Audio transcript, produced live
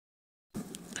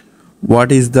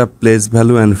What is the place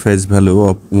value and face value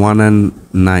of 1 and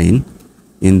 9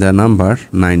 in the number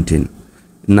 19?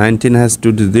 19 has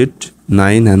 2 digits,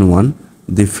 9 and 1.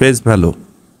 The face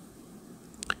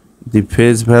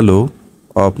value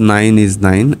of 9 is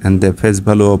 9 and the face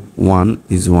value of 1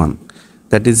 is 1.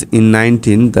 That is, in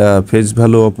 19 the face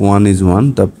value of 1 is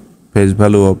 1, the face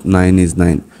value of 9 is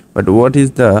 9. But what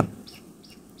is the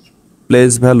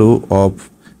place value of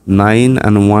 9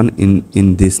 and 1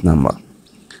 in this number?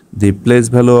 The place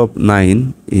value of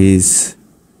 9 is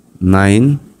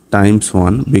 9 times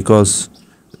 1, because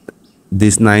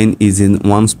this 9 is in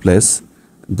 1's place,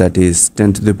 that is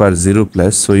 10 to the power 0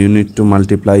 place. So you need to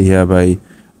multiply here by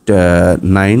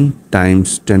 9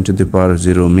 times 10 to the power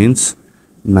 0 means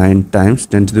 9 times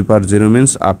 10 to the power 0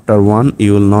 means after 1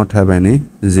 you will not have any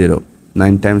 0.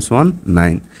 9 times 1,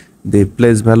 9. The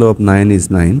place value of 9 is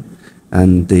 9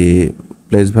 and the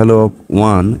place value of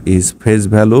 1 is face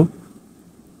value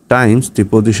times the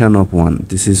position of 1.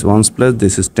 This is 1's place,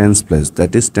 this is 10's place,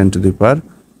 that is 10 to the power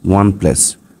 1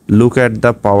 place. Look at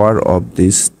the power of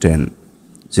this 10.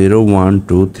 0, 1,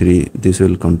 2, 3. This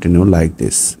will continue like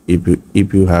this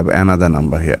if you have another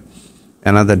number here,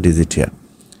 another digit here.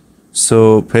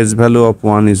 So face value of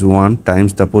 1 is 1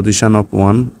 times the position of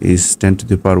 1 is 10 to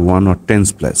the power 1 or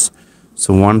 10's place.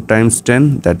 So 1 times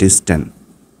 10, that is 10.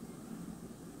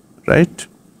 Right?